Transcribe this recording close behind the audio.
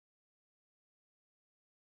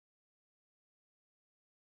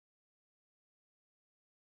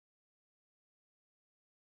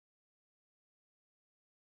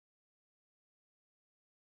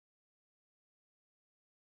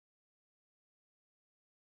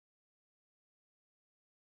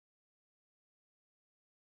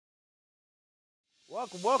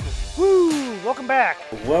Welcome, welcome. Woo! Welcome back.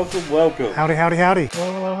 Welcome, welcome. Howdy, howdy, howdy.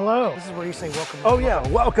 Hello, hello, hello. This is where you say welcome. Oh yeah,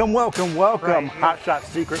 welcome, welcome, welcome, Right, yeah. Hot Shot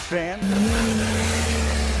Secret fan.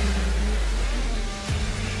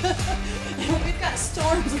 We've got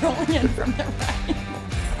storms rolling in from the right.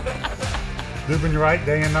 Lubing right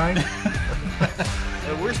day and night.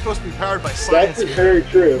 And we're supposed to be powered by science. That is very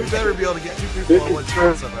true. We better be able to get two people on one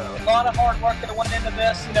shot somehow. A lot of hard work that went into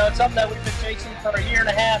this. You know, it's something that we've been chasing for a year and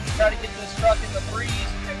a half to try to get this truck in the breeze.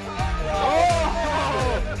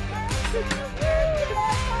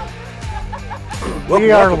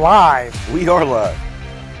 We are live. We are live.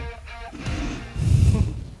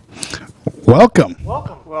 Welcome.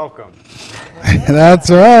 Welcome. That's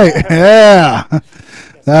right. Yeah.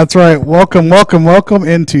 That's right. Welcome, welcome, welcome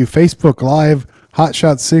into Facebook Live Hot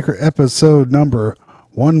Shot Secret episode number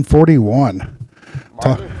 141.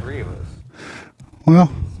 Three of us.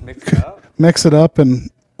 Well, Mix it up. mix it up, and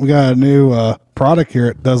we got a new product here.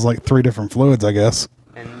 It does like 3 different fluids, I guess.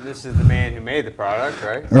 And this is the man who made the product,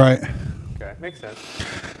 right? Right. Okay, makes sense.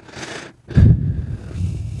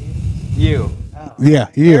 You. Yeah,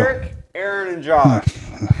 you. Eric, Aaron, and Josh.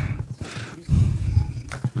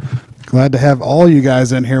 Glad to have all you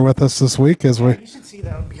guys in here with us this week as we. You should see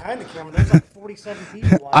that behind the camera. There's like 47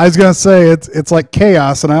 people. I was gonna say it's like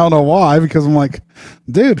chaos, and I don't know why, because I'm like,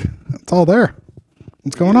 dude, it's all there.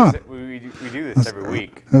 What's going on? We do this every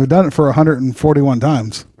week. We've done it for 141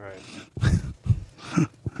 times. Right.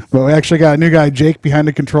 But we actually got a new guy, Jake, behind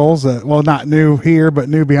the controls. Well, not new here, but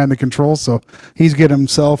new behind the controls. So he's getting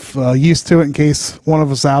himself used to it in case one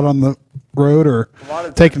of us out on the road or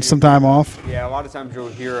taking some time off. Yeah, a lot of times you'll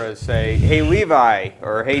hear us say, "Hey Levi,"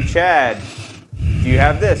 or "Hey Chad, do you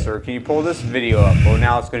have this?" or "Can you pull this video up?" Well,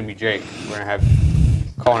 now it's going to be Jake. We're going to have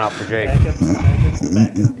calling out for Jake. Backup.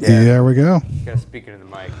 Yeah, there we go. You got to speak into the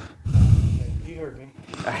mic. You heard me.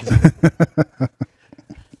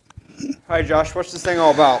 Hi Josh, what's this thing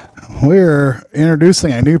all about? We're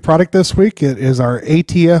introducing a new product this week. It is our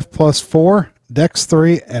ATF Plus 4, Dex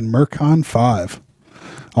 3, and Mercon 5.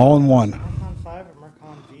 All in one. Mercon 5 or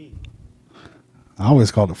Mercon V? I always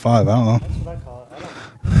called it 5. I don't know. That's what I call it.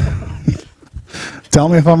 I don't Tell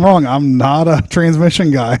me if I'm wrong. I'm not a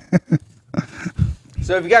transmission guy.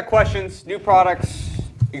 So if you got questions, new products,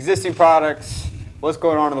 existing products, what's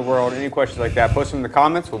going on in the world, any questions like that, post them in the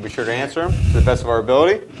comments. We'll be sure to answer them to the best of our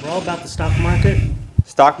ability. We're all about the stock market.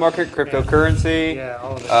 Stock market, cryptocurrency, Yeah,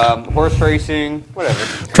 all of it. horse racing, whatever.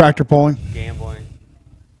 Tractor pulling. Gambling.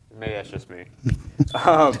 Maybe that's just me.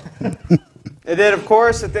 And then, of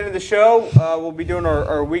course, at the end of the show, we'll be doing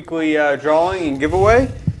our weekly drawing and giveaway.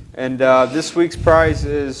 And this week's prize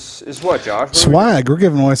is what, Josh? What Swag. We're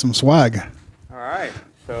giving away some swag. All right.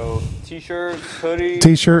 So T-shirts, hoodies.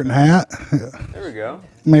 T-shirt and hat. There we go.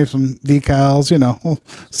 Maybe some decals, you know. We'll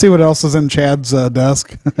see what else is in Chad's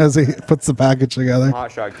desk as he puts the package together.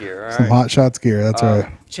 Hot shot gear. All Some right. Hot Shots gear, that's right.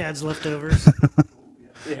 Chad's leftovers.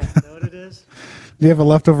 Yeah. Know what it is? Do you have a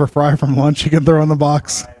leftover fry from lunch you can throw in the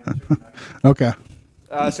box? Okay.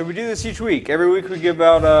 So we do this each week. Every week we give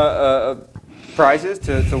out prizes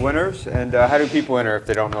to winners. And how do people enter if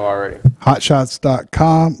they don't know already?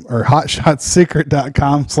 Hotshots.com or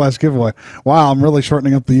hotshotsecret.com/giveaway. Wow, I'm really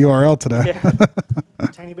shortening up the URL today.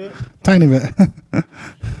 Tiny bit. Tiny bit.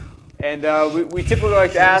 And we typically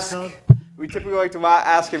like to ask. We typically like to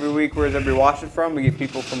ask every week, where's everybody watching from? We get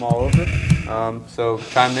people from all over. So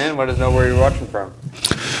chime in, let us know where you're watching from.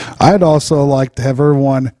 I'd also like to have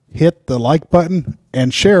everyone hit the like button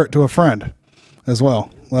and share it to a friend as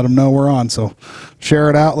well. Let them know we're on. So share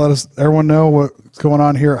it out. Let everyone know what's going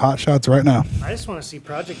on here at Hot Shots right now. I just want to see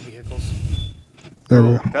project vehicles. There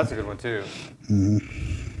we go. That's a good one too.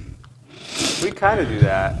 We kind of do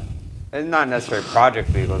that. And not necessarily project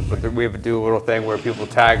vehicles, but we do a little thing where people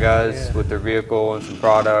tag us with their vehicle and some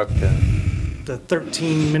product. And The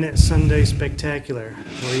 13-minute Sunday Spectacular,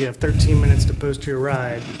 where you have 13 minutes to post your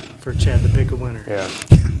ride for Chad to pick a winner. yeah.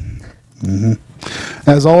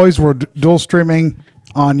 As always, we're dual streaming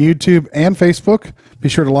on YouTube and Facebook. Be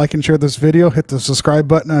sure to like and share this video. Hit the subscribe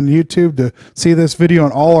button on YouTube to see this video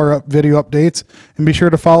and all our video updates. And be sure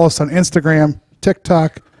to follow us on Instagram,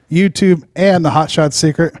 TikTok, YouTube, and the Hot Shot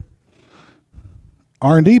Secret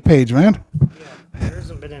R&D page, man. Yeah, there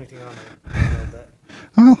hasn't been anything on there. I know that.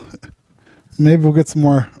 Well, maybe we'll get some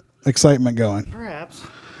more excitement going. Perhaps.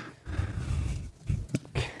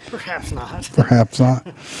 Perhaps not. Perhaps not.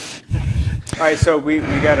 All right, so we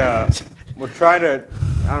got we'll try to,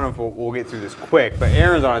 I don't know if we'll get through this quick, but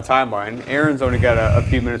Aaron's on a timeline. Aaron's only got a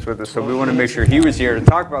few minutes with us, so we want to make sure he was here to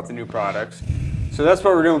talk about the new products. So that's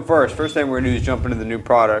what we're doing first. First thing we're going to do is jump into the new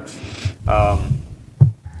products.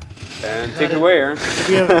 And take it away, Aaron.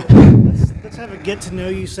 Let's Let's have a get to know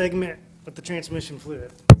you segment with the transmission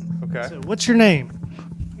fluid. Okay. So, what's your name?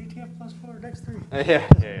 ATF plus 4, Dex 3.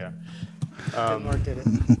 Yeah. Mark did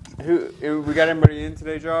it. Who we got anybody in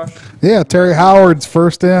today, Josh? Yeah, Terry Howard's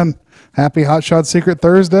first in. Happy Hot Shot Secret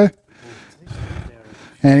Thursday.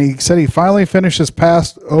 And he said he finally finished his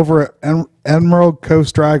pass over at Emerald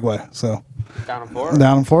Coast Dragway. So Down in Florida.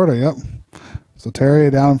 down in Florida, yep. So Terry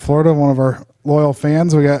down in Florida, one of our loyal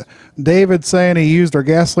fans. We got David saying he used our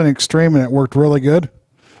Gasoline Extreme and it worked really good.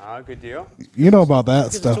 Good deal. You know about that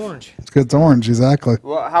It's stuff. orange. It's good. It's orange, exactly.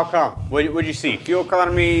 Well, how come? What'd you see? Fuel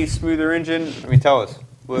economy, smoother engine? I mean, tell us.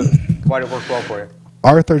 Why did it work well for you?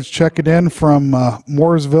 Arthur's checking in from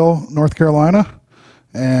Mooresville, North Carolina.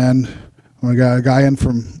 And we got a guy in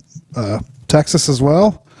from Texas as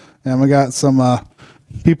well. And we got some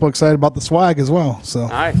people excited about the swag as well. So,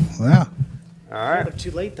 Nice. yeah. All right. But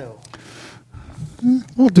too late, though.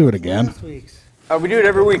 We'll do it again. Last week's. Oh, we do it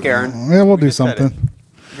every week, Aaron. Yeah, we'll do just said something.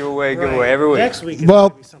 Giveaway Right. every week. Next week is Well,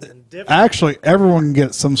 gonna be something different. Actually, everyone can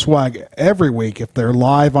get some swag every week if they're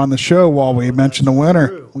live on the show while we mention the winner.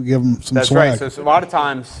 true. We give them some That's swag. right. So a lot of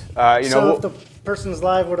times, you So know, if the person's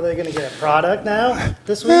live, what are they going to get? A product now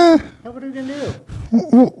this week? Eh. What are we going to do?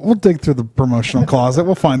 We'll dig through the promotional closet.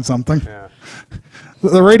 We'll find something. yeah.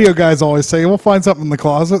 The radio guys always say, we'll find something in the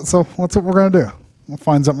closet. So that's what we're going to do. We'll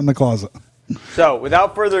find something in the closet. So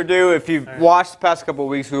without further ado, if you've watched the past couple of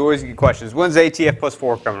weeks, we always get questions. When's ATF plus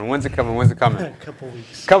 4 coming? When's it coming? When's it coming? A couple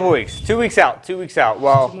weeks. Couple weeks. 2 weeks out. 2 weeks out. 2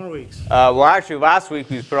 Well, more weeks. actually, last week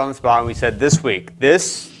we was put on the spot and we said this week,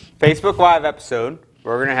 this Facebook Live episode,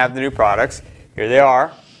 we're going to have the new products. Here they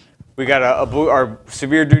are. We got our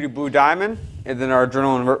Severe Duty Blue Diamond and then our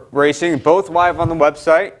Adrenaline Racing, both live on the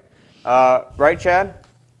website. Right, Chad?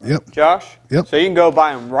 Yep. Josh? Yep. So you can go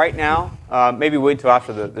buy them right now. Maybe wait until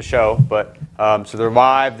after the show. But so they're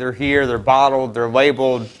live, they're here, they're bottled, they're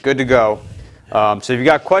labeled, good to go. So if you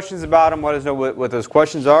got questions about them, let us know what those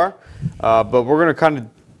questions are. But we're going to kind of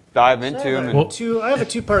dive into them. I have a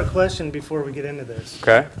two-part question before we get into this.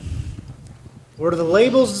 Okay. Were the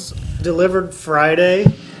labels delivered Friday,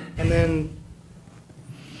 and then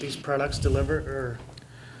these products delivered or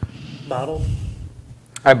bottled?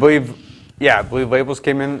 I believe labels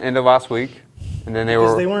came in end of last week, and then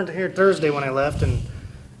Because they weren't here Thursday when I left, and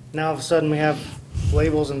now all of a sudden we have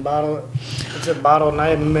labels and bottle. It's a bottle, and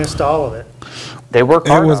I missed all of it. They work It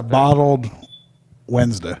hard. was out there. bottled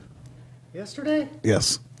Wednesday. Yesterday?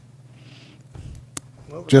 Yes.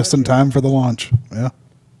 What was Just that? in time for the launch. Yeah.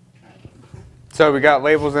 So we got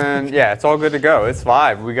labels in. Yeah, it's all good to go. It's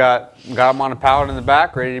live. We got them on a pallet in the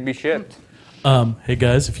back, ready to be shipped. Hey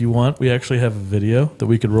guys, if you want, we actually have a video that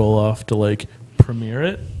we could roll off to like premiere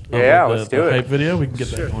it. Yeah, the, let's do it. Hype video. We can get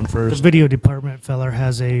that going The first. video department feller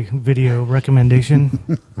has a video recommendation.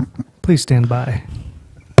 Please stand by.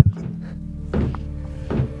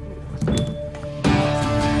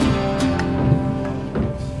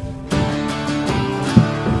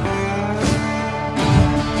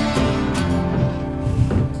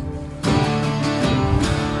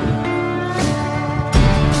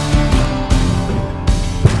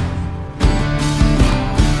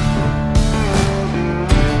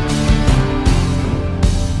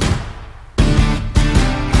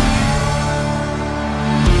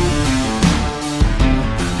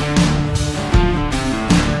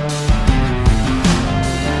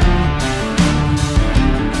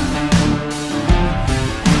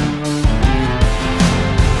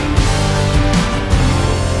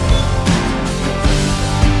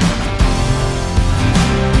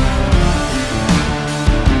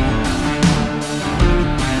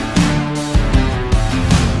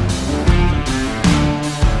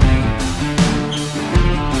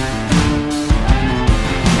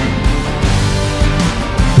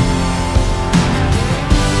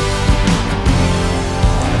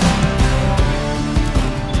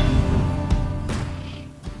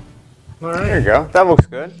 All There you right. go. That looks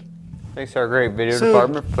good. Thanks to our great video So-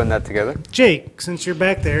 department for putting that together. Jake, since you're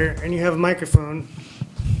back there and you have a microphone,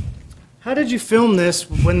 how did you film this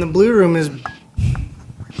when the Blue Room is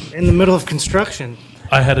in the middle of construction?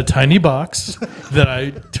 I had a tiny box that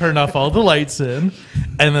I turned off all the lights in,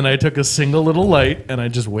 and then I took a single little light and I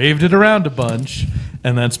just waved it around a bunch,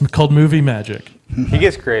 and that's called movie magic. He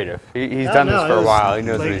gets creative. He's No, done no, this for it a was while. He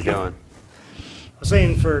knows like- what he's doing. I'm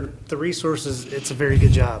saying for the resources, it's a very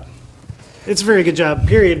good job. It's a very good job,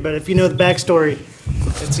 period. But if you know the backstory,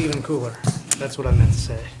 it's even cooler. That's what I meant to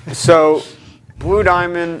say. So, Blue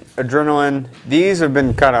Diamond, Adrenaline, these have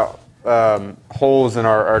been kind of holes in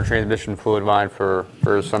our transmission fluid line for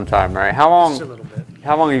some time, right? How long? Just a little bit.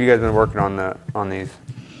 How long have you guys been working on these?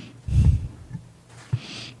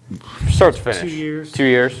 Start to finish. 2 years. 2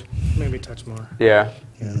 years. maybe a touch more. Yeah.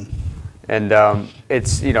 And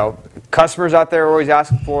it's, customers out there are always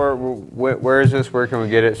asking for, where is this? Where can we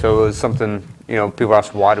get it? So it was something, people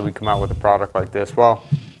ask, why do we come out with a product like this? Well,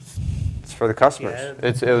 it's for the customers.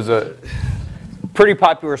 Yeah. It was a pretty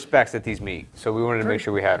popular specs that these meet. So we wanted to make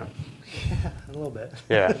sure we had them. A little bit.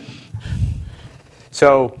 Yeah.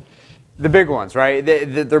 So the big ones, right?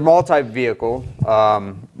 They're multi-vehicle.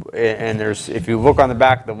 And there's, if you look on the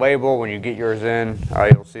back of the label, when you get yours in,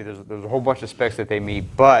 you'll see there's a whole bunch of specs that they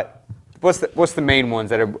meet. But what's the main ones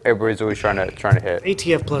that everybody's always trying to hit?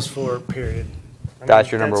 ATF plus 4, period.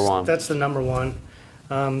 That's your number one. That's the number one.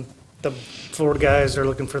 The Ford guys are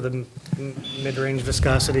looking for the mid-range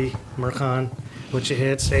viscosity, Mercon, which it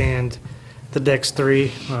hits, and the Dex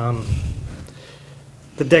 3.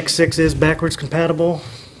 The Dex 6 is backwards compatible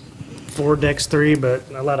for Dex 3, but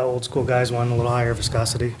a lot of old school guys want a little higher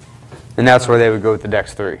viscosity. And that's where they would go with the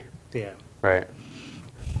Dex 3. Yeah. Right.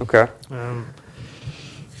 Okay.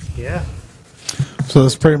 Yeah. So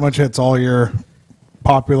this pretty much hits all your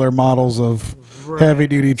popular models of Right. heavy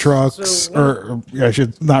duty trucks, So or yeah, I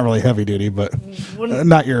should not really heavy duty, but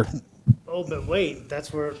not your. Oh, but wait,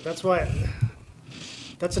 that's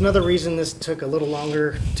another reason this took a little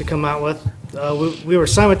longer to come out with. We were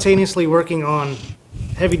simultaneously working on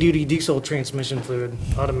heavy-duty diesel transmission fluid,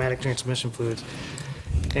 automatic transmission fluids,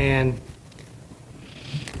 and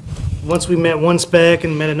once we met one spec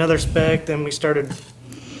and met another spec, then we started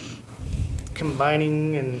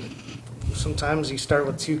combining, and sometimes you start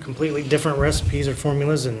with 2 completely different recipes or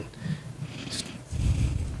formulas, and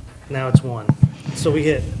now it's one. So we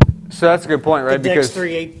hit So that's a good point, right? the Dex Because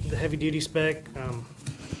 3.8, the heavy-duty spec,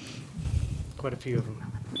 quite a few of them.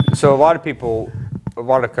 so a lot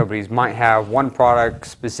of companies might have one product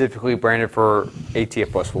specifically branded for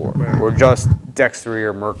ATF plus 4, or just Dex 3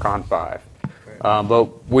 or Mercon 5. But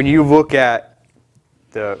when you look at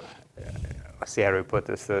let's see, how do we put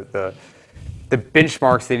this? The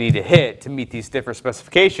benchmarks they need to hit to meet these different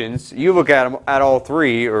specifications, you look at them at all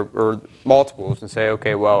 3 or multiples and say,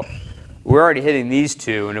 okay, well, we're already hitting these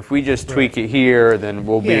 2, and if we just tweak it here, then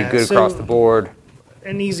we'll be Yeah, good so- across the board.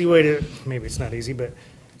 An easy way to, maybe it's not easy, but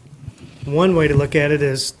one way to look at it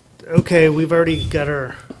is, okay, we've already got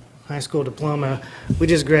our high school diploma. We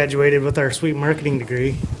just graduated with our sweet marketing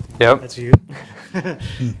degree. Yep. That's you.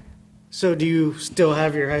 So do you still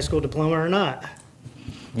have your high school diploma or not?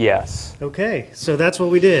 Yes. Okay, so that's what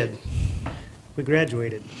we did. We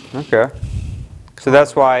graduated. Okay. So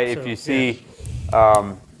that's why if So, you see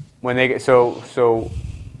when they get so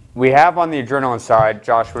we have on the adrenaline side,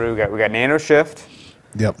 Josh, what do we got? We got Nano Shift.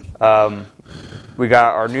 Yep. We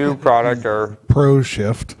got our new product, or Pro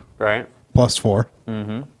Shift right. plus 4.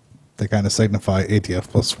 Mm-hmm. They kind of signify ATF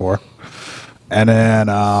plus 4. And then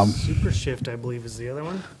Super Shift, I believe, is the other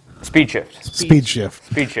one. Speed Shift. Speed Shift.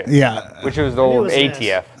 Speed Shift. Yeah. Which was the I knew it old was an S.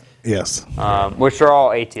 ATF. Yes. Which are all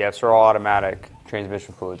ATFs, they're all automatic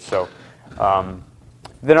transmission fluids. So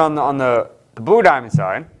then on the Blue Diamond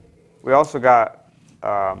side, we also got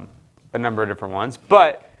a number of different ones.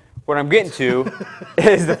 But what I'm getting to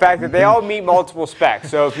is the fact that they all meet multiple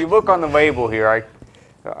specs. So if you look on the label here,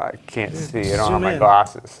 I can't see, I don't have Zoom my in.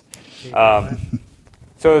 glasses.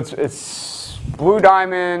 So it's Blue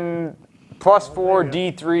Diamond plus 4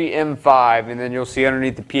 D3 M5, and then you'll see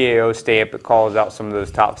underneath the PAO stamp it calls out some of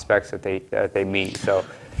those top specs that they meet. So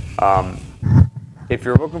if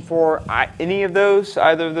you're looking for any of those,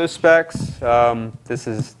 either of those specs, this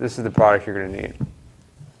is the product you're going to need.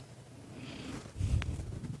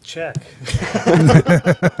 Check.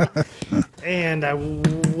 And I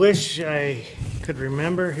wish I could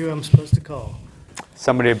remember who I'm supposed to call.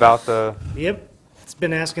 Somebody about the. Yep. It's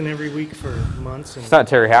been asking every week for months. And It's not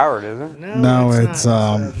Terry Howard, is it? No, it's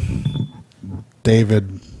not.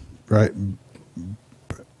 David, right?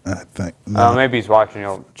 I think. Maybe he's watching.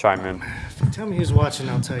 He'll chime in. If you tell me who's watching,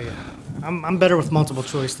 I'll tell you. I'm better with multiple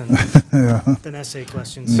choice than essay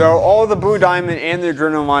questions. So all the Blue Diamond and the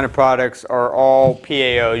Adrenaline line of products are all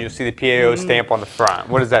PAO. You'll see the PAO stamp on the front.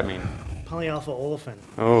 What does that mean? Polyalpha olefin.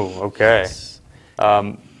 Oh, okay.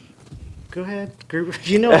 Go ahead.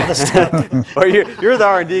 You know all the stuff. Well, you're the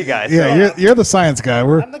R&D guy. So. Yeah, you're the science guy.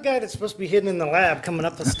 I'm the guy that's supposed to be hidden in the lab coming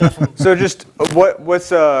up with stuff. So just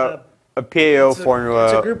what's a PAO formula?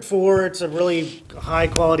 It's a Group 4. It's a really high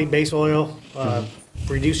quality base oil.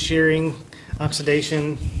 Reduced shearing,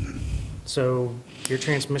 oxidation. So your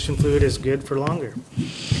transmission fluid is good for longer.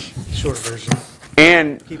 Short version.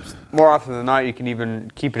 And more often than not, you can even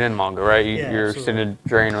keep it in longer, right? Yeah, Your absolutely. extended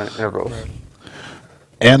drain intervals. Right.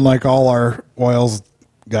 And like all our oils,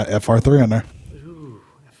 got FR3 in there. Ooh,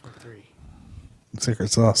 FR3. Secret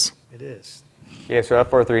sauce. It is. Yeah, so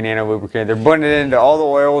FR3 Nano lubricant. They're putting it into all the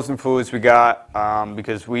oils and fluids we got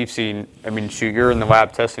because we've seen. I mean, shoot, you're in the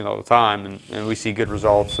lab testing all the time, and we see good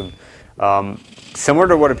results. And similar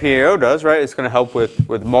to what a PAO does, right? It's going to help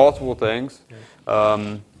with multiple things.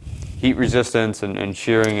 Heat resistance and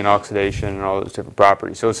shearing and oxidation and all those different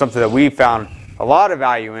properties. So it's something that we found a lot of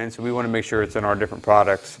value in, so we want to make sure it's in our different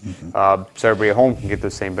products so everybody at home can get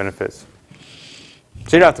those same benefits.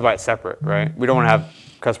 So you don't have to buy it separate, right? We don't want to have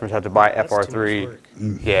customers have to buy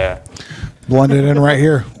FR3. Yeah. Blend it in right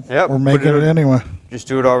here. Yep. We're making it anyway. Just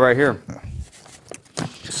do it all right here.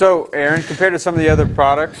 So, Aaron, compared to some of the other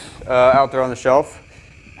products out there on the shelf,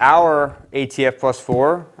 our ATF Plus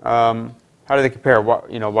 4, how do they compare?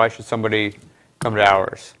 Why should somebody come to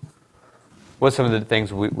ours? What's some of the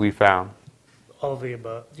things we found? All of the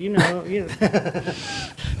above. Yeah.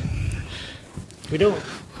 We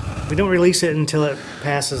don't release it until it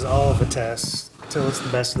passes all of the tests, until it's the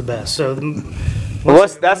best of the best. So,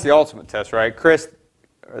 That's the ultimate test, right? Chris,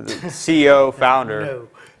 the CEO, founder, no.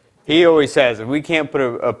 he always says, if we can't put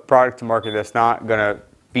a product to market that's not going to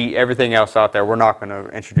beat everything else out there, we're not going to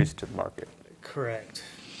introduce it to the market. Correct.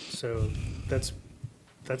 So that's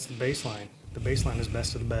the baseline. The baseline is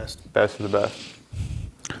best of the best. Best of the best.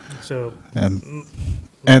 So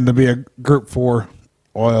And to be a Group 4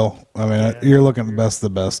 oil, I mean, you're looking at the best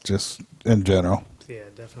of the best just in general. yeah,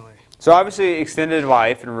 definitely. So obviously extended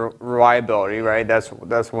life and reliability, right? That's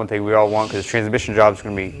one thing we all want because transmission job is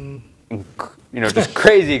going to be, just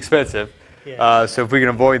crazy expensive. Yeah. So if we can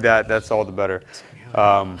avoid that, that's all the better.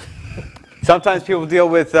 Sometimes people deal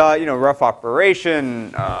with rough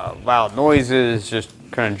operation, loud noises, just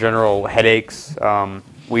kind of general headaches.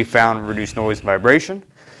 We found reduced noise and vibration.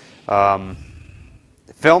 We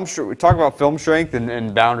talk about film strength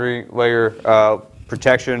and boundary layer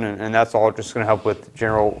protection, and that's all just going to help with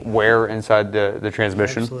general wear inside the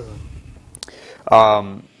transmission. Absolutely.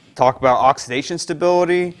 Talk about oxidation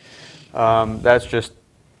stability. That's just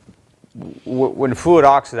when fluid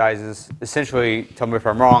oxidizes, essentially, tell me if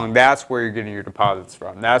I'm wrong, that's where you're getting your deposits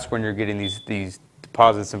from. That's when you're getting these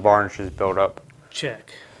deposits and varnishes built up.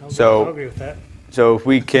 Check. So- I'll agree with that. So if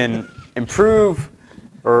we can improve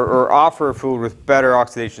or offer a fluid with better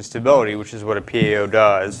oxidation stability, which is what a PAO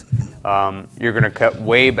does, you're going to cut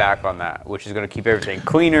way back on that, which is going to keep everything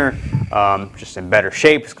cleaner, just in better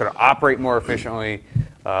shape. It's going to operate more efficiently,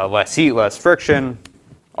 less heat, less friction,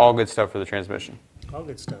 all good stuff for the transmission. All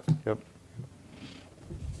good stuff. Yep.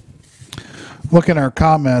 Looking at our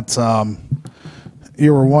comments,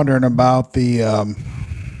 you were wondering about the,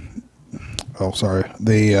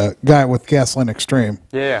 the guy with Gasoline Extreme.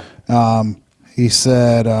 Yeah. He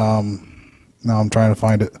said, now I'm trying to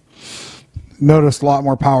find it. Noticed a lot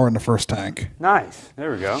more power in the first tank. Nice.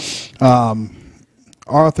 There we go.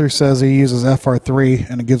 Arthur says he uses FR3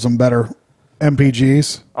 and it gives him better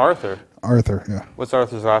MPGs. Arthur. Yeah. What's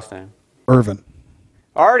Arthur's last name? Irvin.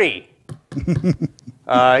 Artie. He's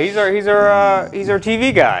our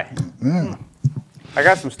TV guy. Yeah. I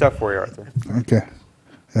got some stuff for you, Arthur. Okay.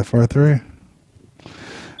 FR3.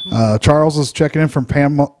 Charles is checking in from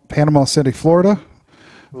Panama City, Florida.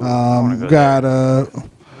 Got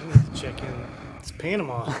Check in. It's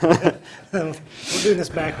Panama. We're doing this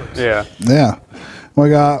backwards. Yeah. Yeah. We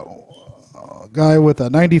got a guy with a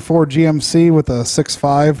 94 GMC with a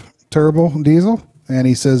 6.5 turbo diesel, and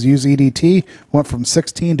he says use EDT, went from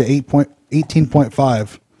 16 to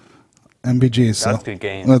 18.5 MPGs. So That's good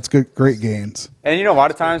gains. That's good, great gains. And a lot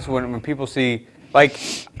of times when people see,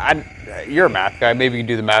 you're a math guy, maybe you can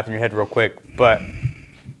do the math in your head real quick, but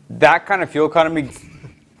that kind of fuel economy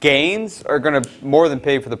gains are going to more than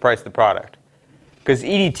pay for the price of the product. Because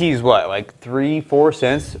EDT is what, like 3-4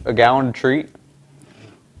 cents a gallon to treat?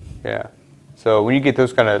 Yeah. So when you get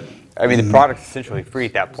those kind of, the product's essentially free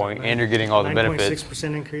at that point, and you're getting all the benefits.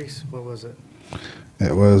 9.6% increase. What was it?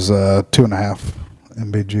 It was 2.5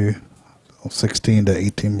 MPG, 16 to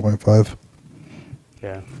 18.5.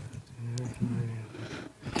 Yeah.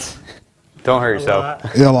 Don't hurt yourself.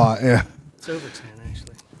 Yeah, a lot, yeah. It's over 10,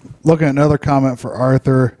 actually. Looking at another comment for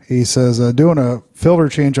Arthur, he says, doing a filter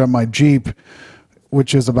change on my Jeep,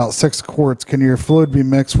 which is about 6 quarts, can your fluid be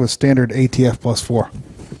mixed with standard ATF plus 4?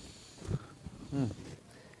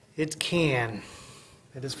 It can.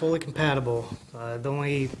 It is fully compatible. The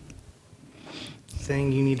only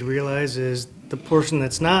thing you need to realize is the portion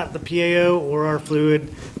that's not the PAO or our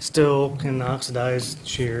fluid still can oxidize,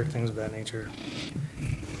 shear, things of that nature.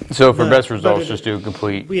 So for But- best but results, it- just do a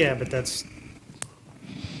complete. Yeah, but it's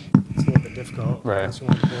a little bit difficult. Right. Unless you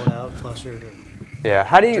want to pull it out, flush it, or Yeah.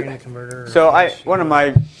 How do drain you? a converter. or So flush. one of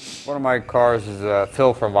my cars is a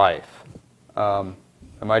Fill for Life. Am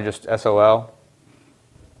I just SOL?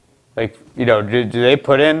 Like, you know, do they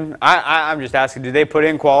put in? I'm just asking. Do they put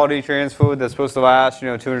in quality trans fluid that's supposed to last, you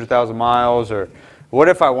know, 200,000 miles, or what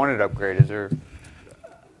if I wanted to upgrade? Is there?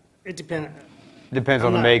 It depends. Depends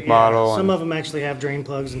on the make, model. Some of them actually have drain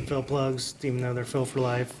plugs and fill plugs, even though they're fill for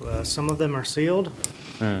life. Some of them are sealed,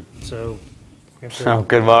 so you have to Oh,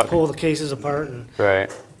 good luck. pull the cases apart. And,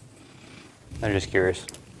 Right. I'm just curious.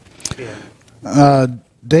 yeah.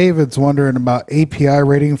 David's wondering about API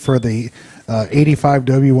rating for the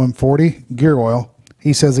 85W140 gear oil.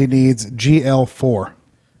 He says he needs GL4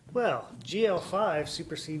 Well, GL5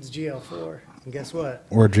 supersedes GL4, and guess what?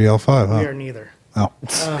 or GL5. We Huh? are neither. Oh,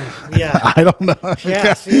 Yeah. I don't know.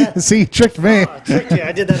 Yes, yeah. See, you tricked me. I tricked you.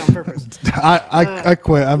 I did that on purpose. I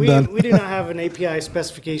quit. I'm we, done. We do not have an API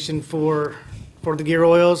specification for the gear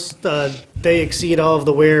oils. They exceed all of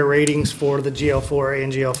the wear ratings for the GL4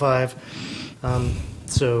 and GL5.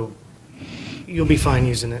 So you'll be fine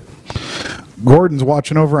using it. Gordon's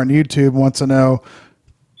watching over on YouTube, wants to know,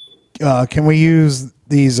 can we use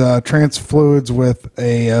these trans fluids with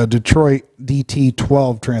a Detroit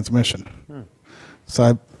DT12 transmission?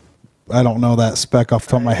 So I don't know that spec off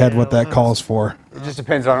the top of my head what that calls for. It just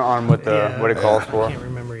depends on what what it calls for. I can't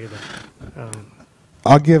remember either.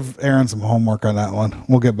 I'll give Aaron some homework on that one.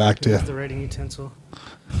 We'll get back to you. It's the writing utensil.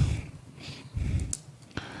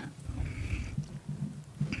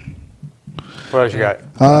 What else you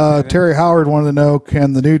got? Terry Howard wanted to know,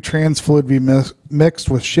 can the new trans fluid be mixed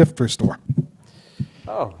with Shift Restore?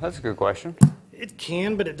 Oh, that's a good question. It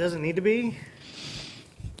can, but it doesn't need to be.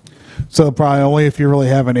 So probably only if you're really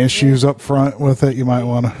having issues up front with it, you might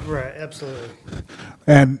want to. Right, absolutely.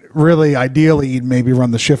 And really, ideally, you'd maybe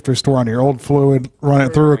run the Shift Restore on your old fluid, run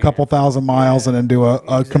it through a couple thousand miles, and then do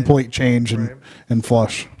a complete change and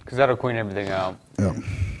flush. Because that'll clean everything out. Yeah.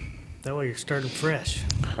 That way you're starting fresh.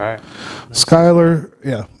 Right. Skylar,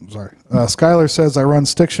 Skylar says, I run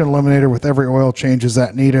Stiction Eliminator with every oil change. Is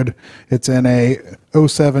that needed? It's in a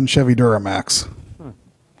 07 Chevy Duramax.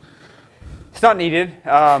 It's not needed.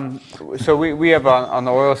 So we have on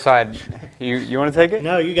the oil side, you want to take it?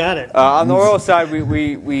 No, you got it. On the oil side,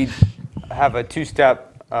 we have a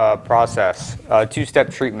two-step process, two-step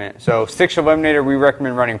treatment. So Stiction Eliminator we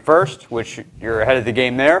recommend running first, which you're ahead of the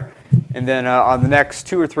game there. And then on the next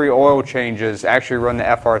 2 or 3 oil changes, actually run the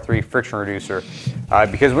FR3 friction reducer.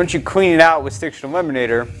 Because once you clean it out with Stiction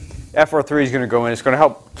Eliminator, FR3 is going to go in. It's going to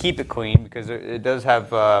help keep it clean because it does have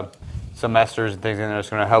some esters and things in there. It's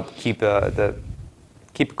going to help keep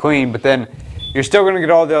it clean. But then you're still going to get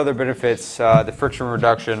all the other benefits, the friction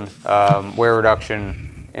reduction, wear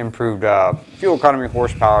reduction, improved fuel economy,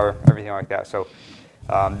 horsepower, everything like that. So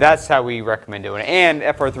that's how we recommend doing it. And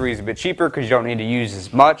FR3 is a bit cheaper because you don't need to use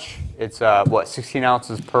as much. It's 16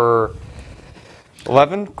 ounces per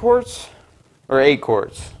 11 quarts or 8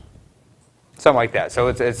 quarts, something like that. So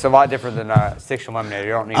it's a lot different than Stiction Eliminator. You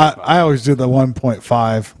don't need as much. I always do the 1.5,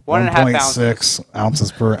 1.5 1.6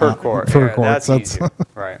 ounces per quart. Per Yeah, quart. that's easier.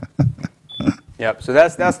 Right. Yep. So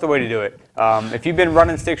that's the way to do it. If you've been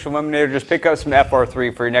running Stiction Eliminator, just pick up some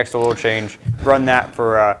FR3 for your next oil change. Run that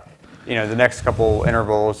for the next couple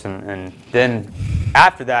intervals, and then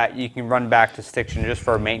after that you can run back to Stiction just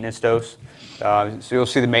for a maintenance dose. So you'll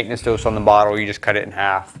see the maintenance dose on the bottle. You just cut it in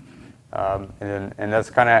half, and that's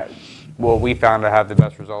kind of what we found to have the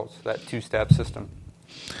best results. That two-step system.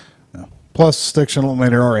 Yeah. Plus, Stiction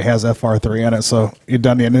Eliminator already has FR3 in it, so you've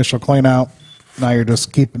done the initial clean out. Now you're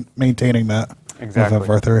just maintaining that Exactly. with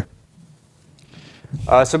FR3.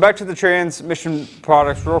 So back to the transmission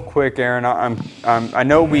products, real quick, Aaron. I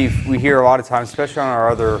know we hear a lot of times, especially on our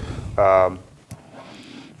other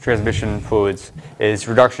transmission fluids, is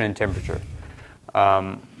reduction in temperature.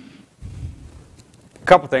 A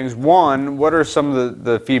couple things. One, what are some of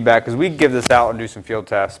the feedback? Because we give this out and do some field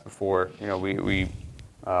tests before we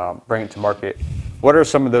bring it to market. What are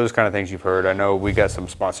some of those kind of things you've heard? I know we got some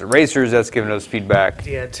sponsored racers that's giving us feedback.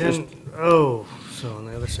 Yeah, so on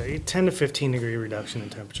the other side, 10 to 15 degree reduction in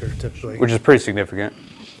temperature typically. Which is pretty significant.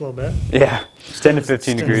 A little bit. Yeah, it's 10 to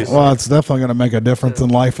 15 degrees. Well, it's definitely going to make a difference in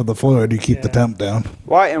life of the fluid. You keep the temp down.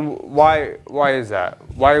 Why is that?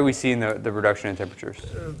 Why are we seeing the reduction in temperatures?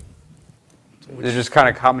 It's just kind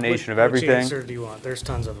of combination of everything. Which answer do you want? There's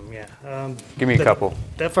tons of them, yeah. Give me a couple.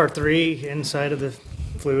 The FR3 inside of the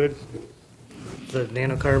fluid, the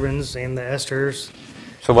nanocarbons and the esters.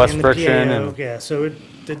 So less and the friction. PAO, And, yeah, so it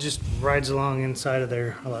just rides along inside of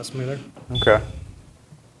there a lot smoother. okay.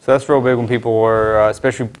 So that's real big when people are,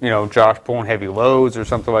 especially, Josh pulling heavy loads or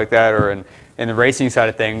something like that, or in the racing side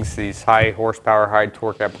of things, these high horsepower, high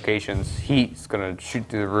torque applications, heat's going to shoot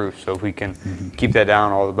through the roof. So if we can keep that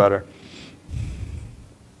down, all the better.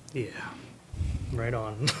 Yeah, right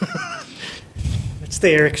on. It's the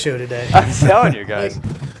Eric show today. I'm telling you guys.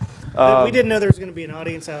 We didn't know there was going to be an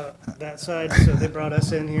audience out that side, so they brought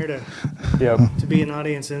us in here to be an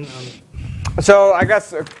audience. So I got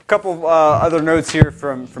a couple other notes here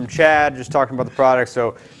from Chad, just talking about the product.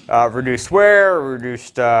 So reduced wear,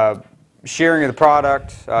 reduced shearing of the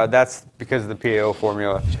product. That's because of the PAO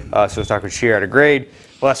formula. So it's not going to shear at a grade.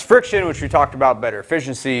 Less friction, which we talked about, better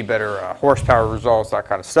efficiency, better horsepower results, that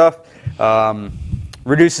kind of stuff.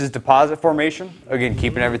 Reduces deposit formation, again,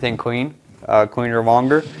 keeping everything clean, cleaner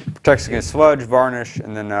longer. Protects against sludge, varnish,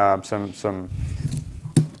 and then some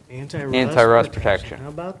anti-rust protection. How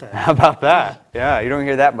about that? How about that? Yeah, you don't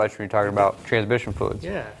hear that much when you're talking about transmission fluids.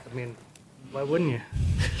 Yeah, I mean, why wouldn't you?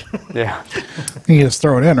 Yeah. You can just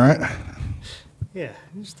throw it in, right? Yeah,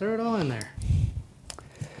 just throw it all in there.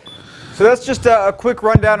 So that's just a quick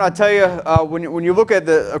rundown. I'll tell you, when you look at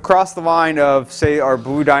across the line of, say, our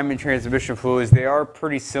Blue Diamond transmission fluids, they are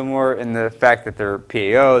pretty similar in the fact that they're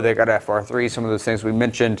PAO, they got FR3, some of those things we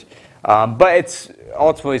mentioned. But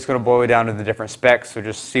ultimately it's going to boil down to the different specs, so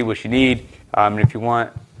just see what you need. And if you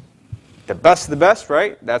want the best of the best,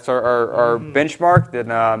 right, that's our benchmark, then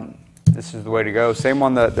this is the way to go. Same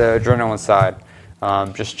on the adrenaline side.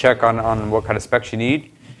 Just check on what kind of specs you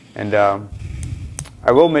need. And I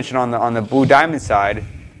will mention on the Blue Diamond side,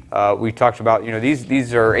 we talked about,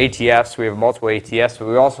 these are ATFs. We have multiple ATFs, but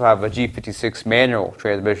we also have a G56 manual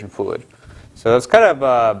transmission fluid. So that's kind of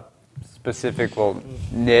a specific little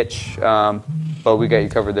niche, but we got you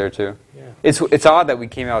covered there too. Yeah. It's odd that we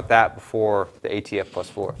came out with that before the ATF plus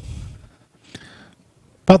 4.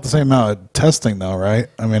 About the same amount of testing, though, right?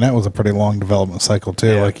 I mean, that was a pretty long development cycle,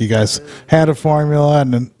 too. Yeah. Like, you guys had a formula,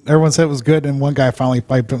 and then everyone said it was good, and one guy finally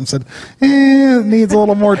piped up and said, it needs a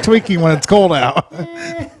little more tweaking when it's cold out.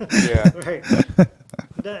 Yeah. Right.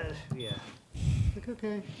 Yeah. Like,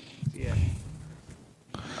 okay. Yeah.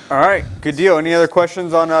 All right, good deal. Any other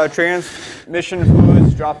questions on transmission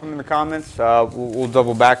fluids? Drop them in the comments. We'll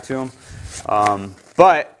double back to them.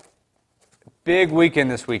 But big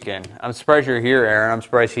weekend this weekend. I'm surprised you're here, Aaron. I'm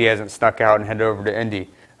surprised he hasn't snuck out and headed over to Indy.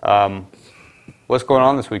 What's going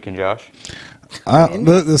on this weekend, Josh?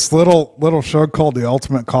 This little show called the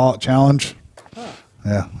Ultimate Call It Challenge.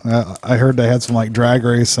 Yeah, I heard they had some like drag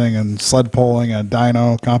racing and sled pulling and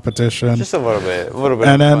dyno competition. Just a little bit.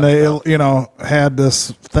 And then they, had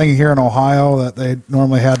this thing here in Ohio that they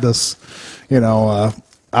normally had this,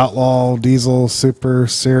 Outlaw Diesel Super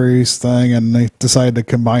Series thing, and they decided to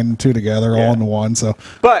combine the two together all into one. So,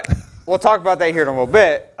 but we'll talk about that here in a little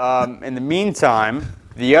bit. In the meantime,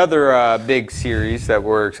 the other big series that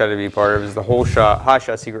we're excited to be part of is the Hot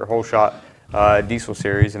Shot Secret Hole Shot Diesel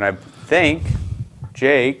Series, and I think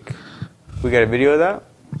Jake, we got a video of that.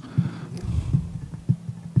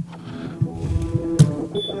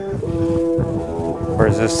 Or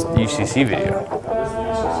is this UCC video?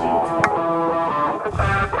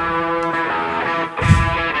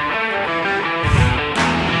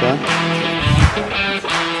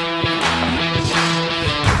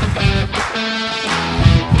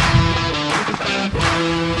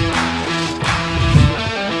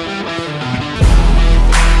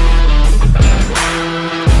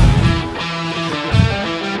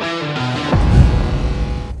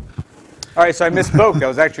 All right, so I misspoke. That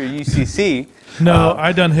was actually UCC. No,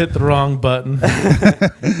 I done hit the wrong button.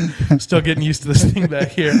 Still getting used to this thing back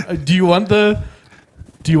here. Do you want the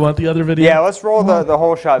other video? Yeah, let's roll the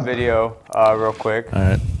whole shot video real quick. All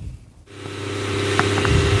right.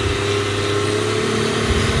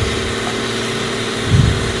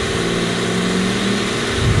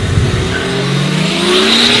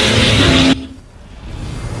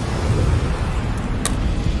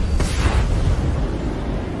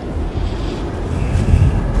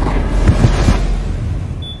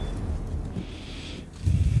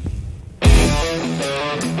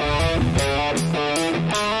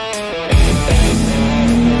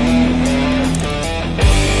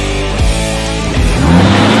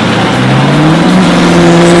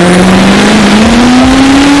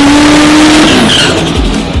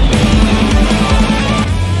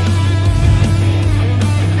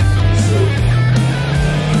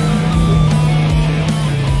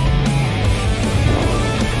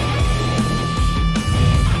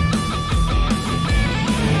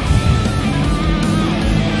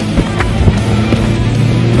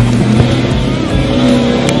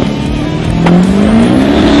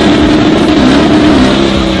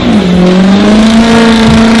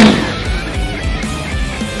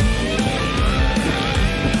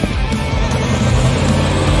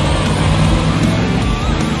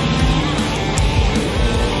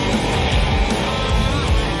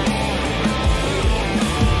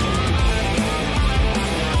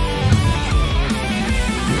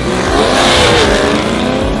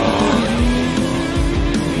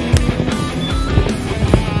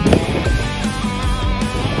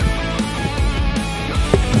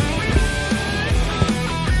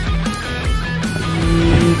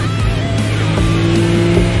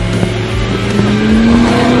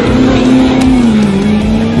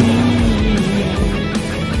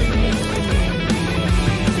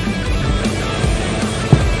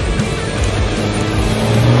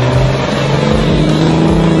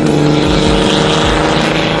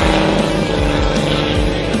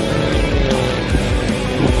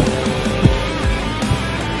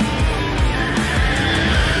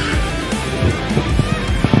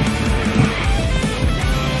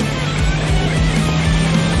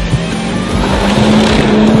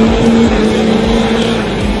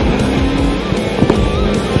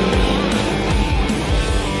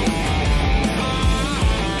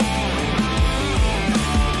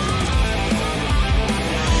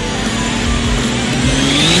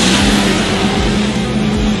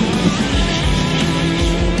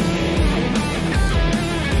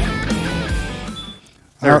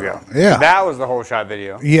 Yeah. That was the whole shot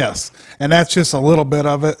video. Yes, and that's just a little bit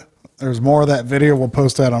of it. There's more of that video. We'll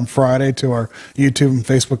post that on Friday to our YouTube and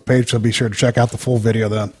Facebook page, so be sure to check out the full video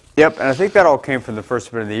then. Yep, and I think that all came from the first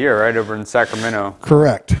event of the year, right, over in Sacramento.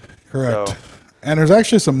 Correct. So- And there's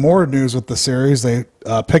actually some more news with the series. They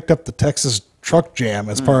picked up the Texas Truck Jam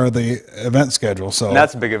as part of the event schedule. So And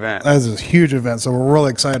that's a big event. That is a huge event. So we're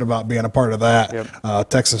really excited about being a part of that. Yep.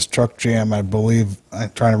 Texas Truck Jam, I believe. I'm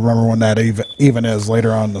trying to remember when that even is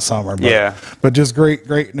later on in the summer. But, Yeah. But just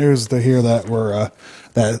great news to hear that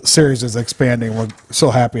that series is expanding. We're so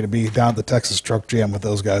happy to be down at the Texas Truck Jam with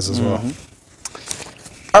those guys as well.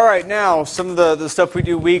 All right, now some of the stuff we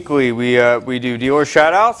do weekly. We do dealer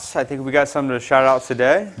shout-outs. I think we got some to shout out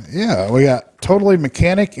today. Yeah, we got Totally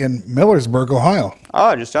Mechanic in Millersburg, Ohio.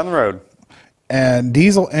 Oh, just down the road. And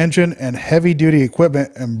Diesel Engine and Heavy Duty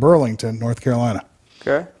Equipment in Burlington, North Carolina.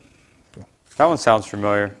 Okay. That one sounds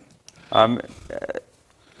familiar.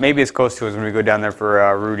 Maybe it's close to us when we go down there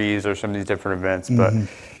for Rudy's or some of these different events.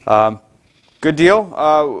 But good deal.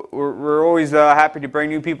 We're always happy to bring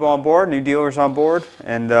new people on board, new dealers on board.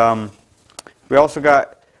 And we also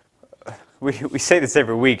got, we say this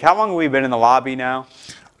every week. How long have we been in the lobby now?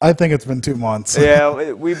 I think it's been 2 months.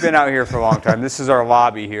 Yeah, we've been out here for a long time. This is our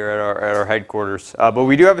lobby here at our headquarters. But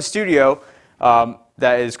we do have a studio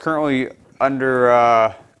that is currently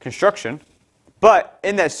under construction. But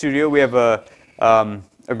in that studio, we have a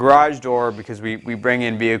garage door because we bring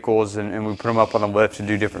in vehicles and we put them up on the lifts and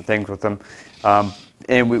do different things with them.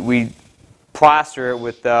 And we plaster it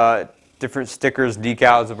with different stickers,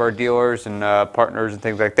 decals of our dealers and partners and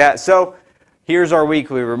things like that. So here's our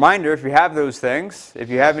weekly reminder. If you have those things, if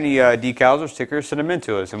you have any decals or stickers, send them in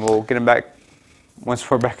to us and we'll get them back. Once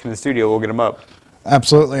we're back in the studio, we'll get them up.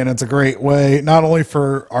 Absolutely, and it's a great way, not only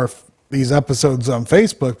for these episodes on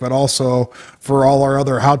Facebook, but also for all our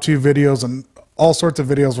other how-to videos and all sorts of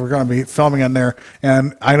videos we're going to be filming in there.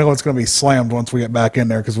 And I know it's going to be slammed once we get back in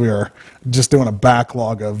there because we are just doing a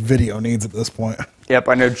backlog of video needs at this point. Yep,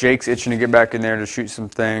 I know Jake's itching to get back in there to shoot some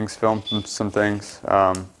things, film some things.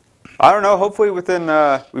 I don't know, hopefully within,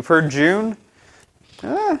 we've heard June.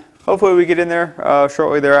 Hopefully we get in there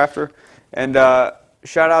shortly thereafter. And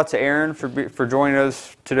shout out to Aaron for joining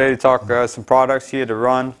us today to talk some products he had to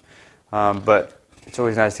run. But it's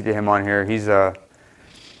always nice to get him on here.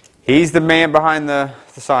 He's the man behind the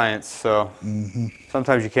science, so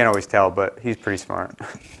sometimes you can't always tell, but he's pretty smart.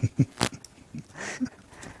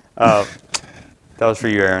 That was for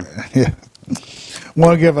you, Aaron. Yeah.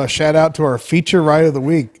 Want to give a shout out to our feature ride of the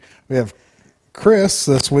week. We have Chris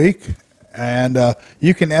this week, and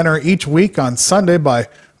you can enter each week on Sunday by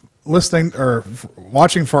listening or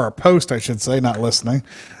watching for our post, I should say, not listening.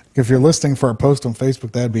 If you're listening for a post on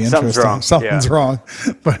Facebook, that'd be interesting. Something's wrong.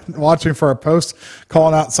 But watching for a post,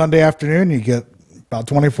 calling out Sunday afternoon, you get about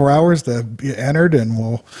 24 hours to be entered, and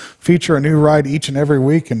we'll feature a new ride each and every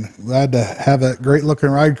week. And glad to have a great looking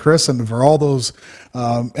ride, Chris, and for all those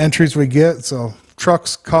entries we get. So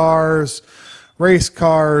trucks, cars, race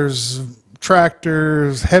cars,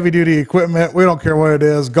 tractors, heavy duty equipment. We don't care what it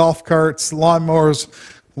is. Golf carts, lawnmowers.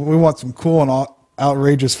 We want some cool and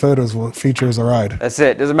outrageous photos will feature as a ride. That's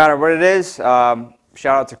it. Doesn't matter what it is. Shout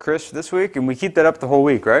out to Chris for this week, and we keep that up the whole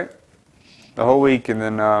week, right? The whole week, and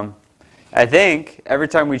then I think every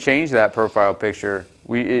time we change that profile picture,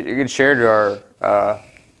 it gets shared to our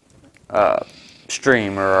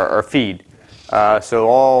stream or our feed. So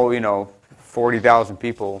all 40,000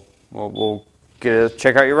 people will get to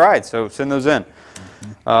check out your ride. So send those in.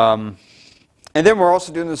 And then we're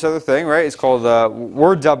also doing this other thing, right? It's called,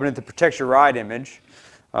 we're dubbing it the Protect Your Ride image.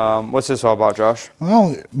 What's this all about, Josh?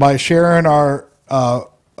 Well, by sharing our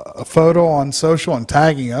a photo on social and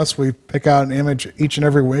tagging us, we pick out an image each and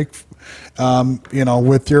every week,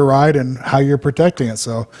 with your ride and how you're protecting it.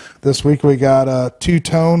 So this week we got a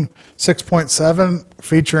two-tone 6.7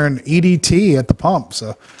 featuring EDT at the pump.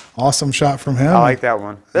 So awesome shot from him. I like that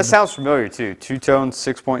one. That sounds familiar too. Two-tone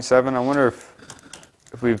 6.7. I wonder if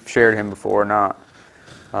we've shared him before or not.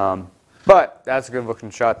 But that's a good looking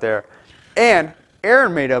shot there. And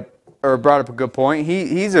Aaron brought up a good point.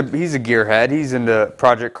 He's a gearhead. He's into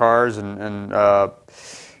project cars and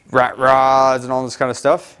rat rods and all this kind of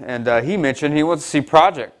stuff. And he mentioned he wants to see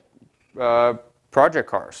project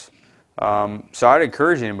cars. So I'd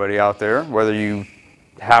encourage anybody out there, whether you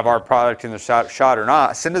have our product in the shot or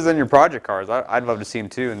not, send us in your project cars. I'd love to see them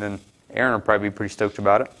too. And then Aaron will probably be pretty stoked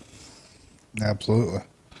about it. Absolutely.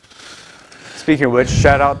 Speaking of which,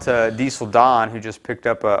 shout out to Diesel Don, who just picked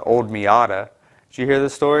up an old Miata. Did you hear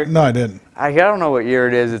this story? No, I didn't. I don't know what year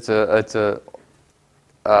it is. It's a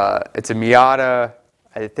Miata.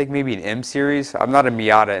 I think maybe an M series. I'm not a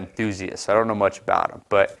Miata enthusiast. I don't know much about them,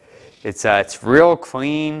 but It's real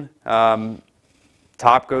clean.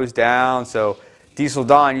 Top goes down. So Diesel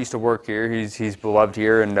Don used to work here. He's beloved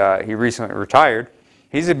here, and he recently retired.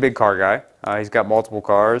 He's a big car guy. He's got multiple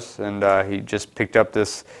cars, and he just picked up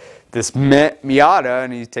this Miata,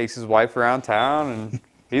 and he takes his wife around town, and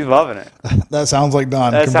he's loving it. That sounds like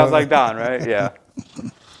Don. That sounds like Don, right? Yeah.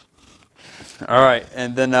 All right,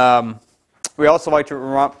 and then we also like to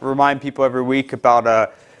remind people every week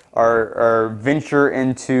about our venture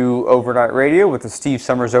into overnight radio with the Steve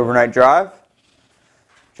Summers Overnight Drive.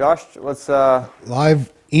 Josh, let's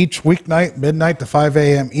live each weeknight, midnight to 5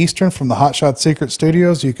 a.m. Eastern from the Hot Shot Secret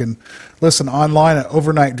Studios. You can listen online at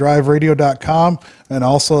overnightdriveradio.com, and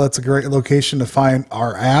also that's a great location to find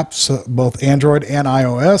our apps, both Android and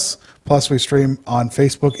iOS. Plus, we stream on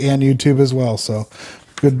Facebook and YouTube as well. So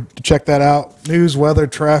good to check that out. News, weather,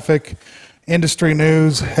 traffic, industry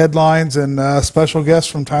news, headlines, and special guests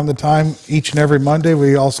from time to time. Each and every Monday,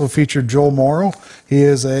 we also feature Joel Morrow. He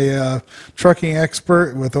is a trucking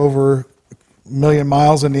expert with over a million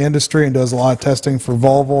miles in the industry and does a lot of testing for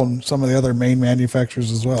Volvo and some of the other main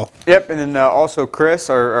manufacturers as well. Yep, and then also Chris,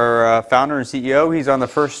 our founder and CEO, he's on the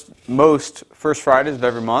first Fridays of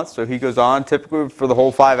every month, so he goes on typically for the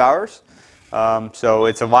whole 5 hours. So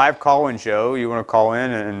it's a live call-in show. You want to call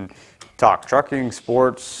in and talk trucking,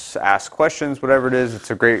 sports, ask questions, whatever it is.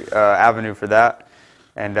 It's a great avenue for that.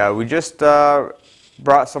 And we just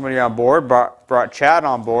brought somebody on board, brought Chad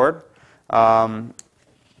on board.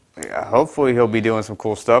 Hopefully he'll be doing some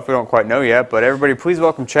cool stuff. We don't quite know yet, but everybody please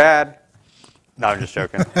welcome Chad. No, I'm just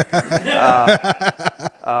joking.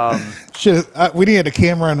 We needed a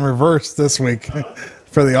camera in reverse this week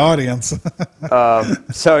for the audience.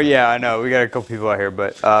 So yeah, I know we got a couple people out here,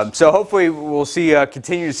 but so hopefully we'll see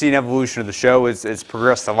continue to see an evolution of the show. It's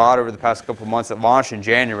progressed a lot over the past couple months. It launched in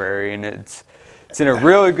January, and it's in a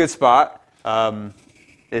really good spot.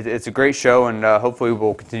 It's a great show, and hopefully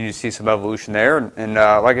we'll continue to see some evolution there. And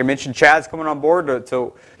like I mentioned, Chad's coming on board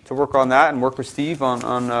to work on that and work with Steve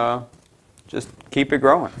on just keep it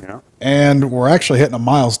growing, you know. And we're actually hitting a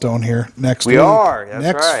milestone here next week. We are. That's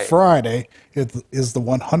next right. Friday is the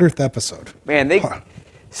 100th episode. Man,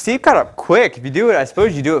 Steve got up quick. If you do it, I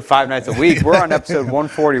suppose you do it 5 nights a week. We're on episode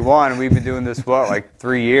 141, and we've been doing this, like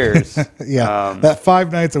 3 years? Yeah, that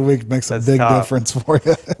 5 nights a week makes a big difference for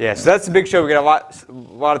you. Yeah, so that's a big show. We got a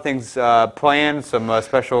lot of things planned, some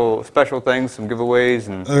special things, some giveaways,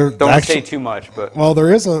 and don't want to say too much. But well,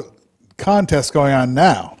 there is a contest going on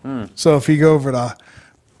now. So if you go over to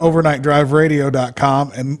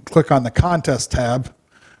overnightdriveradio.com and click on the contest tab,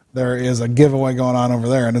 there is a giveaway going on over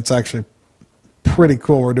there, and it's actually pretty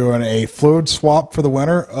cool. We're doing a fluid swap for the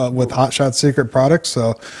winter with Hot Shot Secret products.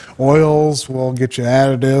 So oils, we'll get you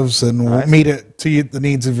additives, and we'll meet it to the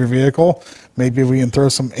needs of your vehicle. Maybe we can throw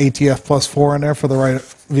some ATF Plus 4 in there for the right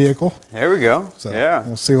vehicle. There we go. So yeah,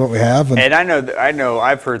 we'll see what we have. And I know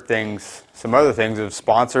I've heard some other things of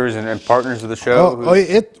sponsors and partners of the show.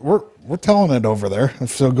 We're telling it over there.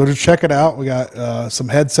 So go to check it out. We got some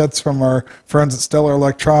headsets from our friends at Stellar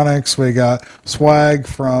Electronics. We got swag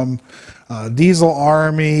from Diesel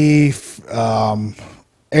Army,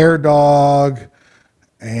 Air Dog,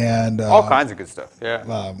 and all kinds of good stuff.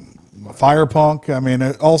 Yeah, Fire Punk. I mean,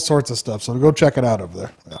 all sorts of stuff. So go check it out over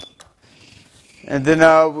there. Yeah. And then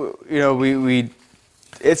we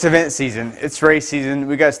it's event season. It's race season.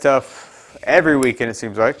 We got stuff every weekend, it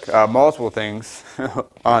seems like, multiple things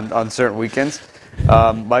on certain weekends.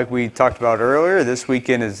 Like we talked about earlier, this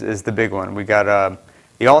weekend is the big one. We got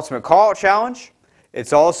the Ultimate Call-Out Challenge.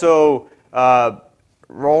 It's also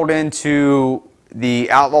rolled into the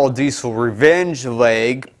Outlaw Diesel Revenge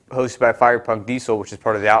leg, hosted by Firepunk Diesel, which is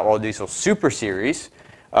part of the Outlaw Diesel Super Series.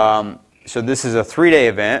 So this is a 3-day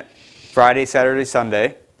event, Friday, Saturday,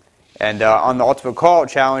 Sunday. And on the Ultimate Call-Out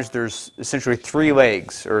Challenge, there's essentially 3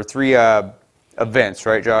 legs, or 3 events,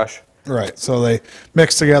 right, Josh? Right. So they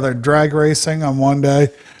mix together drag racing on one day,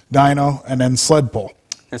 dyno, and then sled pull.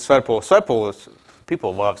 And sled pull. Sled pull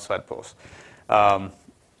people love sled pulls,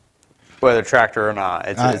 whether tractor or not.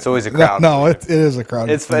 It's always a crowd. No, it is a crowd.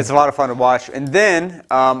 It's a lot of fun to watch. And then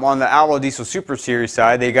on the Outlaw Diesel Super Series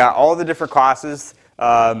side, they got all the different classes,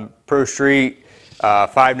 Pro Street,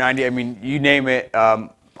 590. I mean, you name it.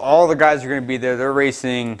 All the guys are going to be there. They're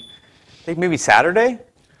racing, I think maybe Saturday.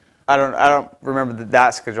 I don't remember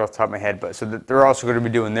that schedule off the top of my head, but so they're also going to be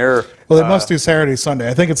doing their. Well, they must do Saturday, Sunday.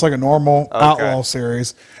 I think it's like a normal Outlaw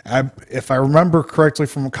series. If I remember correctly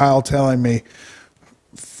from Kyle telling me,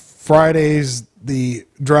 Friday's the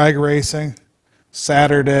drag racing,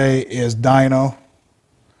 Saturday is dyno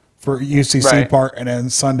for UCC part, and then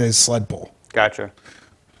Sunday's sled pull. Gotcha.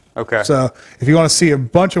 Okay. So if you want to see a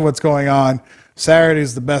bunch of what's going on,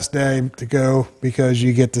 Saturday's the best day to go because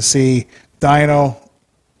you get to see dyno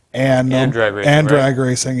and drag racing, and right? drag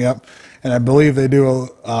racing. Yep, and I believe they do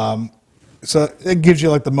so it gives you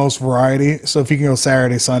like the most variety. So if you can go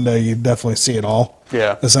Saturday, Sunday, you definitely see it all.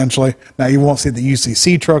 Yeah. Essentially, now you won't see the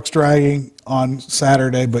UCC trucks dragging on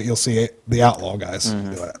Saturday, but you'll see the Outlaw guys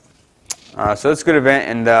do it. So it's a good event,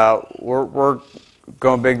 and we're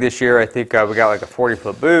going big this year. I think we got like a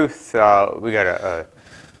 40-foot booth. We got a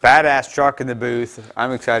badass truck in the booth.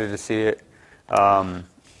 I'm excited to see it. And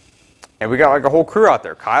we got like a whole crew out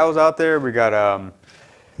there. Kyle's out there. We got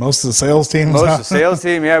Most of the sales team. most of the sales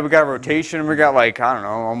team. Yeah, we got a rotation. We got like, I don't know,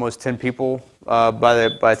 almost 10 people by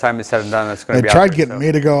the time it's said and done. That's going to They be out tried there, getting so.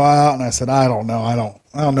 me to go out, and I said, I don't know. I don't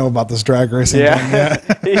know about this drag racing thing Yeah,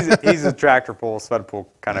 yet. he's a tractor pull, sled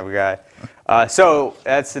pull kind of a guy. So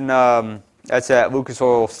that's that's at Lucas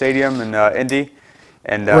Oil Stadium in Indy,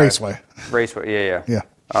 and Raceway. Raceway, yeah. Yeah.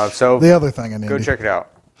 So The other thing in go Indy. check it out.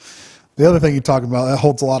 The other thing you talk about, that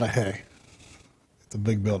holds a lot of hay. It's a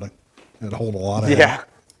big building. It holds a lot of hay. Yeah.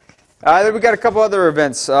 Then we got a couple other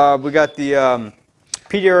events. We got the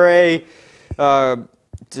PDRA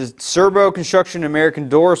Serbo Construction American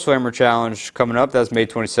Door Slammer Challenge coming up. That's May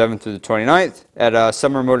 27th through the 29th at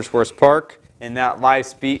Summer Motorsports Park. And that live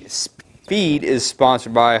feed is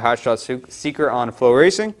sponsored by Hot Shot Seeker on Flow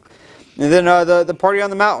Racing. And then the Party on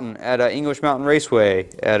the Mountain at English Mountain Raceway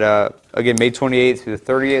at, again, May 28th through the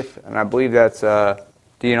 30th. And I believe that's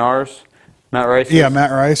DNR's, Matt Rice. Yeah,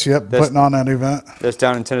 Matt Rice, yep, putting on that event. That's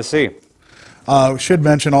down in Tennessee. Should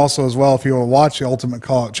mention also as well, if you will watch the Ultimate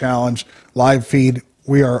Call Out Challenge live feed,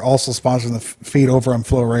 we are also sponsoring the feed over on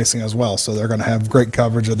Flow Racing as well. So they're going to have great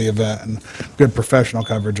coverage of the event and good professional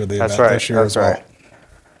coverage of the event this year as well.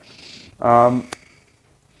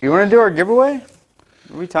 You want to do our giveaway?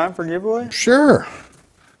 Are we time for giveaway? Sure.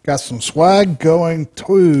 Got some swag going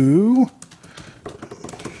to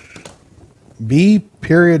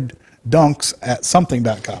B.dunks at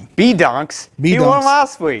something.com. B-Dunks. He B-Dunks. won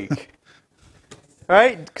last week.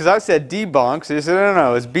 Right? Because I said D-Bunks. He said,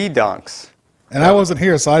 no, it's B-Dunks. And I wasn't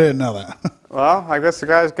here, so I didn't know that. Well, I guess the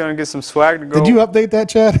guy's going to get some swag to go. Did you update that,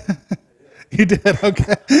 Chad? You did?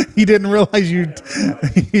 Okay. You didn't realize you... So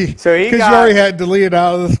he Because you got- already had deleted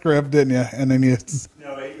out of the script, didn't you? And then you...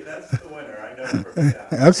 No, that's the winner. I know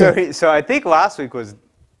it for Okay. So I think last week was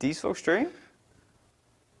Diesel Extreme?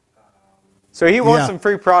 So he won Yeah. some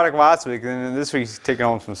free product last week, and then this week he's taking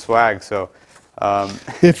home some swag. So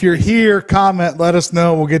If you're here, comment, let us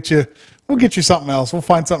know. We'll get you something else. We'll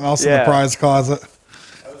find something else in the Yeah. prize closet.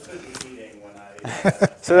 I was simply eating when I...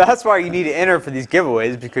 So that's why you need to enter for these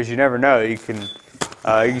giveaways, because you never know. You can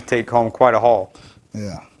take home quite a haul.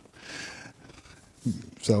 Yeah.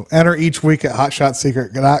 So enter each week at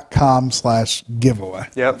hotshotseeker.com/giveaway.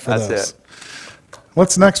 Yep, for that's those. it.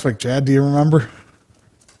 What's next week, Chad? Do you remember?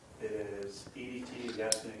 It is EDT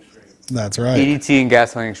Gasoline Extreme. That's right. EDT and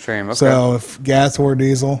Gasoline Extreme. Okay. So if gas or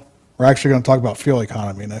diesel, we're actually going to talk about fuel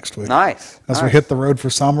economy next week. Nice. As we nice. hit the road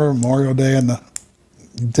for summer, Memorial Day, and the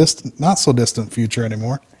not so distant future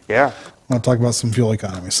anymore. Yeah, I want to talk about some fuel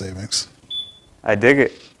economy savings. I dig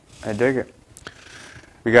it. I dig it.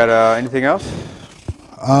 We got anything else?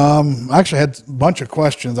 I actually had a bunch of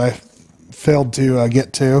questions I failed to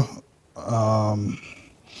get to.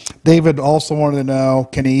 David also wanted to know,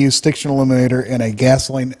 can he use stiction eliminator in a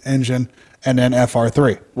gasoline engine and then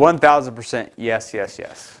FR3? 1000% yes, yes,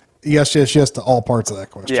 yes. Yes, yes, yes to all parts of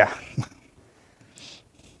that question. Yeah.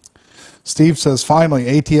 Steve says, finally,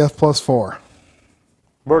 ATF plus 4.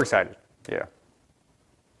 We're excited. Yeah.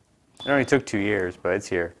 It only took 2 years, but it's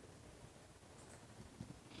here.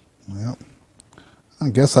 Yep. I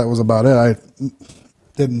guess that was about it. I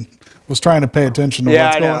was trying to pay attention to Yeah,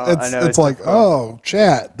 what's I going know, on. I It's know, it's it's like, difficult. oh,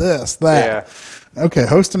 chat, this, that. Okay,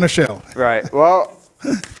 hosting a show. Right. Well,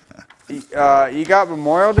 you got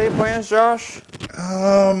Memorial Day plans, Josh?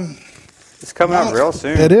 It's coming up real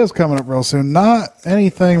soon. It is coming up real soon. Not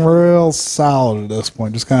anything real solid at this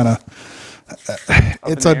point. Just kind of,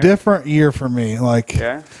 it's in a the air? different year for me. Like,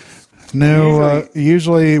 Yeah. no,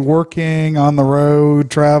 usually working on the road,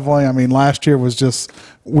 traveling. I mean, last year was just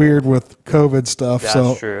weird with COVID stuff. That's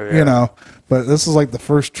so, true, yeah. you know, but this is like the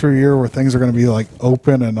first true year where things are going to be like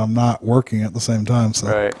open and I'm not working at the same time. So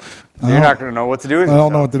Right. So you're not going to know what to do with I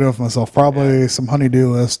don't know yourself. what to do with myself. Probably some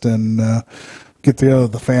honey-do list and get together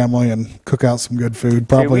with the family and cook out some good food.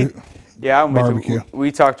 Probably barbecue.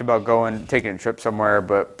 We talked about taking a trip somewhere,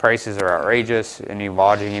 but prices are outrageous. Any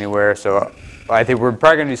lodging anywhere, so I think we're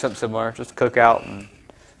probably going to do something similar. Just cook out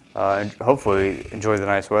and hopefully enjoy the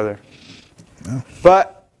nice weather. Yeah.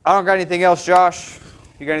 But I don't got anything else, Josh.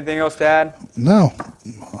 You got anything else to add? No.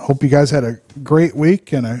 Hope you guys had a great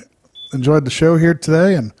week and a enjoyed the show here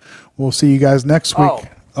today, and we'll see you guys next week.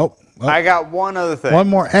 Oh, I got one other thing. one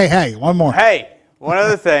more. Hey, one more. Hey, one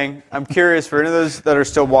other thing. I'm curious for any of those that are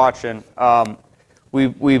still watching.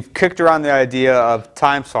 We've kicked around the idea of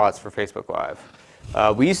time slots for Facebook Live.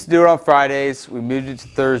 We used to do it on Fridays. We moved it to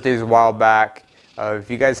Thursdays a while back. If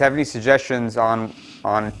you guys have any suggestions on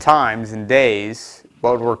times and days,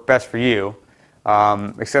 what would work best for you?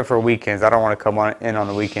 Except for weekends. I don't want to come in on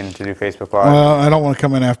the weekend to do Facebook Live. I don't want to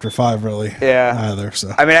come in after 5 really. Yeah. Either.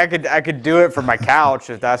 So I mean, I could do it from my couch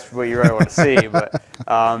if that's what you really want to see. But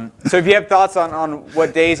so if you have thoughts on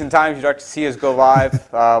what days and times you'd like to see us go live,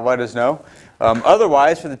 let us know.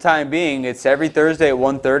 Otherwise, for the time being, it's every Thursday at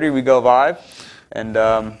 1:30 we go live. And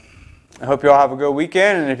I hope you all have a good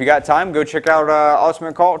weekend. And if you got time, go check out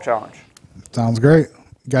Ultimate Cult Challenge. sounds great.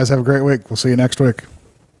 You guys have a great week. We'll see you next week.